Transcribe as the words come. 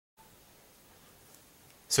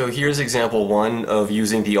So here's example 1 of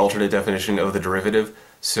using the alternate definition of the derivative.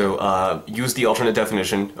 So use the alternate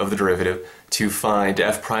definition of the derivative to find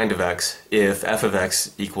f prime of x if f of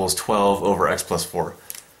x equals 12 over x plus 4.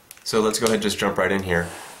 So let's go ahead and just jump right in here.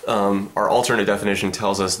 Our alternate definition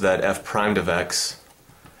tells us that f prime of x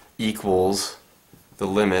equals the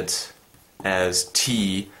limit as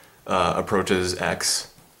t approaches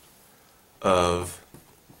x of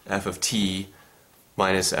f of t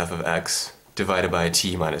minus f of x divided by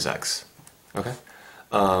t minus x. Okay?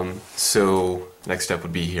 So next step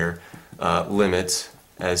would be here, limit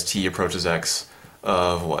as t approaches x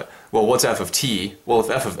of what? Well, what's f of t? Well, if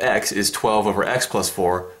f of x is 12 over x plus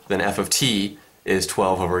 4, then f of t is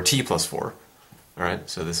 12 over t plus 4. Alright,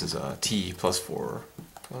 so this is t plus 4,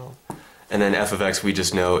 12. And then f of x we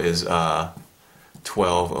just know is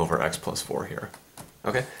 12 over x plus 4 here.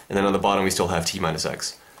 Okay? And then on the bottom we still have t minus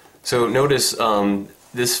x. So notice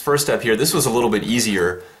this first step here, this was a little bit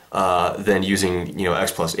easier than using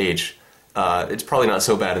x plus h. It's probably not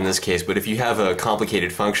so bad in this case, but if you have a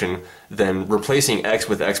complicated function, then replacing x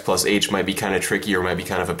with x plus h might be kind of tricky or might be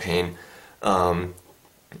kind of a pain.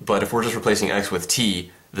 But if we're just replacing x with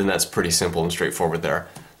t, then that's pretty simple and straightforward there.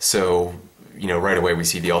 So right away we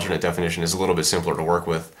see the alternate definition is a little bit simpler to work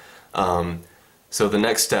with. So the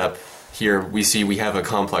next step here, we have a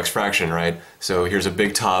complex fraction, right? So here's a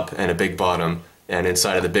big top and a big bottom, and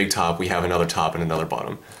inside of the big top we have another top and another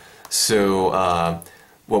bottom. So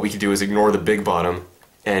what we could do is ignore the big bottom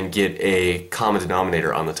and get a common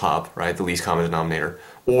denominator on the top, right? The least common denominator.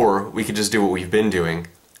 Or we could just do what we've been doing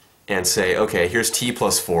and say, okay, here's t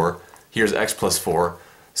plus 4, here's x plus 4,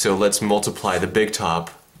 so let's multiply the big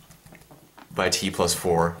top by t plus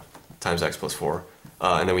 4 times x plus 4.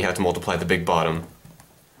 And then we have to multiply the big bottom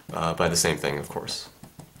by the same thing, of course.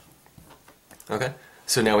 Okay?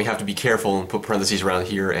 So now we have to be careful and put parentheses around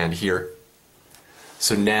here and here.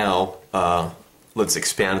 So now, let's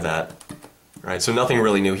expand that. Right? So nothing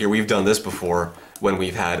really new here. We've done this before when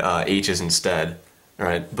we've had h's instead.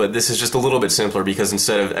 Right? But this is just a little bit simpler because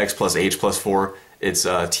instead of x plus h plus 4, it's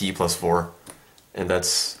t plus 4. And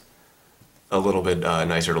that's a little bit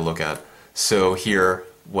nicer to look at. So here,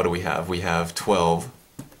 what do we have? We have 12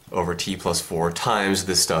 over t plus 4 times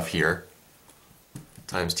this stuff here,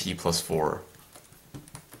 times t plus 4,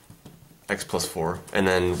 x plus 4, and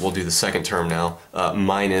then we'll do the second term now,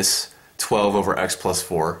 minus 12 over x plus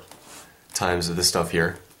 4 times this stuff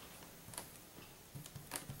here,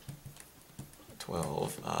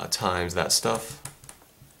 12 times that stuff.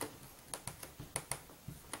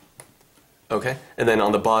 Okay, and then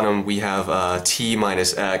on the bottom we have t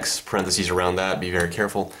minus x, parentheses around that, be very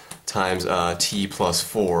careful, times t plus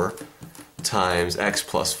 4 times x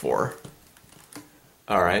plus 4.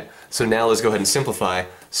 Alright, so now let's go ahead and simplify.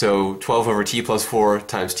 So 12 over t plus 4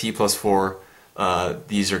 times t plus 4,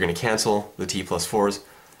 these are going to cancel, the t plus 4s.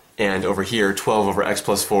 And over here, 12 over x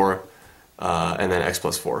plus 4, and then x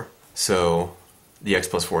plus 4. So the x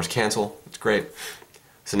plus 4s cancel, it's great.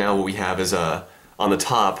 So now what we have is, on the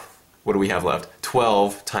top, what do we have left?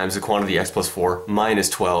 12 times the quantity x plus 4 minus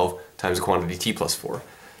 12 times the quantity t plus 4.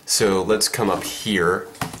 So let's come up here.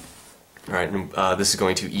 Alright, this is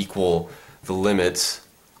going to equal the limit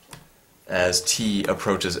as t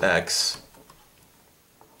approaches x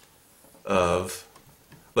of,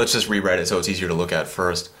 let's just rewrite it so it's easier to look at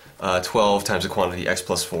first. 12 times the quantity x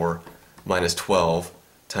plus 4 minus 12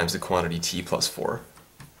 times the quantity t plus 4.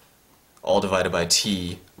 All divided by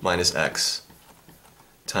t minus x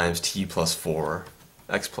times t plus 4,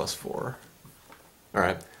 x plus 4.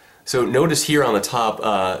 Alright, so notice here on the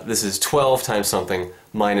top, this is 12 times something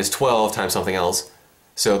minus 12 times something else.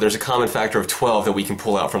 So there's a common factor of 12 that we can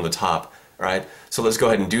pull out from the top. Right? So let's go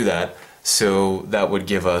ahead and do that. So that would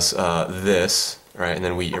give us this, right? And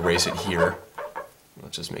then we erase it here.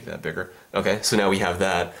 Let's just make that bigger. Okay, so now we have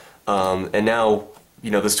that. And now,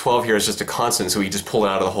 this 12 here is just a constant, so we just pull it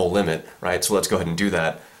out of the whole limit, right? So let's go ahead and do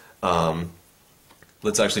that.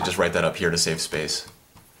 Let's actually just write that up here to save space.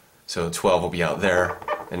 So 12 will be out there,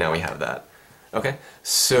 and now we have that. Okay,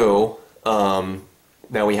 so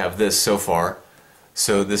now we have this so far.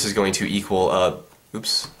 So this is going to equal,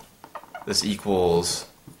 this equals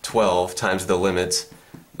 12 times the limit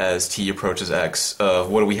as t approaches x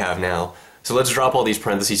of, what do we have now? So let's drop all these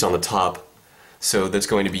parentheses on the top. So that's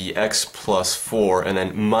going to be x plus 4 and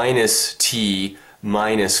then minus t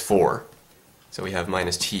minus 4. So we have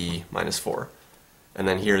minus t minus 4. And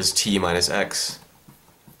then here's t minus x,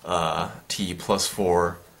 t plus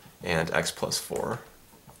 4, and x plus 4.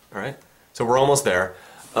 Alright? So we're almost there.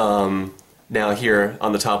 Now here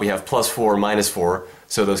on the top we have plus 4, minus 4,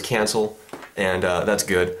 so those cancel, and that's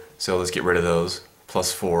good. So let's get rid of those.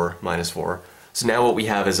 Plus 4, minus 4. So now what we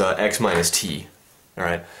have is x minus t. All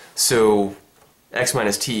right. So x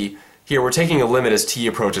minus t. Here we're taking a limit as t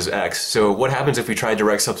approaches x. So what happens if we try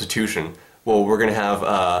direct substitution? Well, we're going to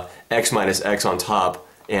have x minus x on top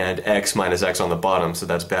and x minus x on the bottom, so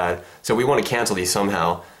that's bad. So we want to cancel these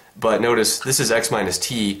somehow. But notice this is x minus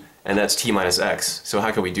t, and that's t minus x. So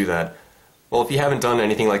how can we do that? Well, if you haven't done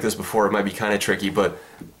anything like this before, it might be kind of tricky, but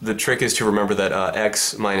the trick is to remember that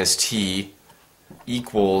x minus t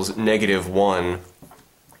equals negative 1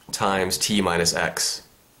 times t minus x.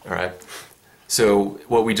 All right? So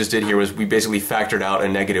what we just did here was we basically factored out a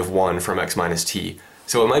negative 1 from x minus t.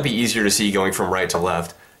 So it might be easier to see going from right to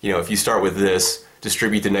left. You know, if you start with this,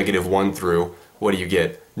 distribute the negative 1 through, what do you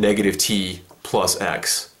get? Negative t plus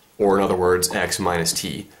x, or in other words, x minus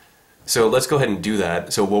t. So let's go ahead and do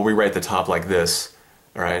that. So we'll rewrite the top like this.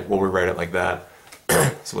 All right, we'll rewrite it like that.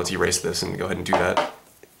 So let's erase this and go ahead and do that.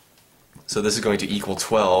 So this is going to equal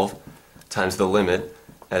 12 times the limit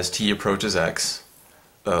as t approaches x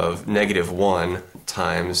of negative 1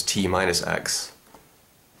 times t minus x,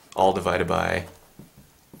 all divided by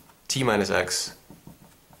t minus x,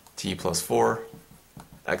 t plus 4,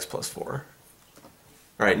 x plus 4.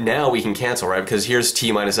 All right, now we can cancel, right? Because here's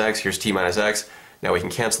t minus x, here's t minus x. Now we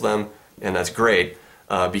can cancel them, and that's great,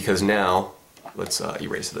 because now, let's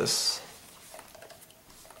erase this.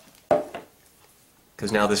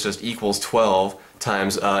 Because now this just equals 12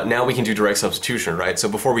 times, now we can do direct substitution, right? So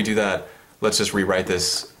before we do that, let's just rewrite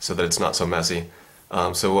this so that it's not so messy.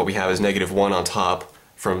 So what we have is negative 1 on top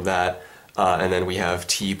from that, and then we have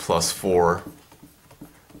t plus 4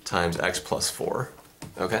 times x plus 4.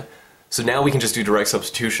 Okay? So now we can just do direct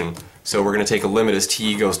substitution. So we're going to take a limit as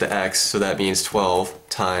t goes to x, so that means 12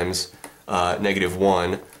 times negative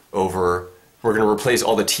 1 over, we're going to replace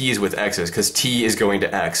all the t's with x's, because t is going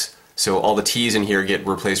to x. So all the t's in here get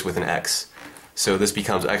replaced with an x. So this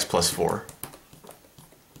becomes x plus 4.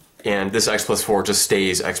 And this x plus 4 just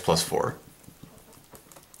stays x plus 4.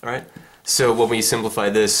 Alright? So when we simplify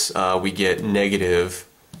this, we get negative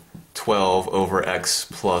 12 over x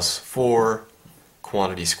plus 4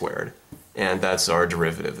 quantity squared. And that's our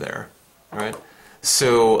derivative there. Alright?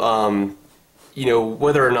 So, you know,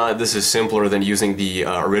 whether or not this is simpler than using the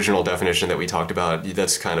original definition that we talked about,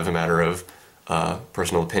 that's kind of a matter of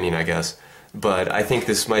personal opinion, I guess. But I think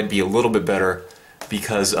this might be a little bit better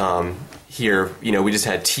because here, you know, we just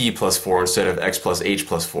had t plus 4 instead of x plus h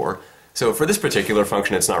plus 4. So for this particular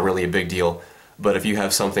function, it's not really a big deal. But if you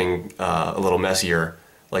have something a little messier,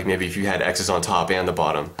 like maybe if you had x's on top and the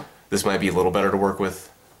bottom, this might be a little better to work with,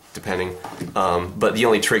 depending. But the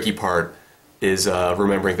only tricky part is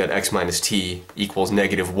remembering that x minus t equals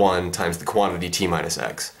negative 1 times the quantity t minus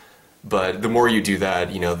x. But the more you do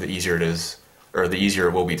that, you know, the easier it is, or the easier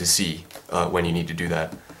it will be to see when you need to do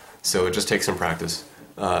that. So it just takes some practice.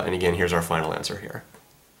 And again, here's our final answer here.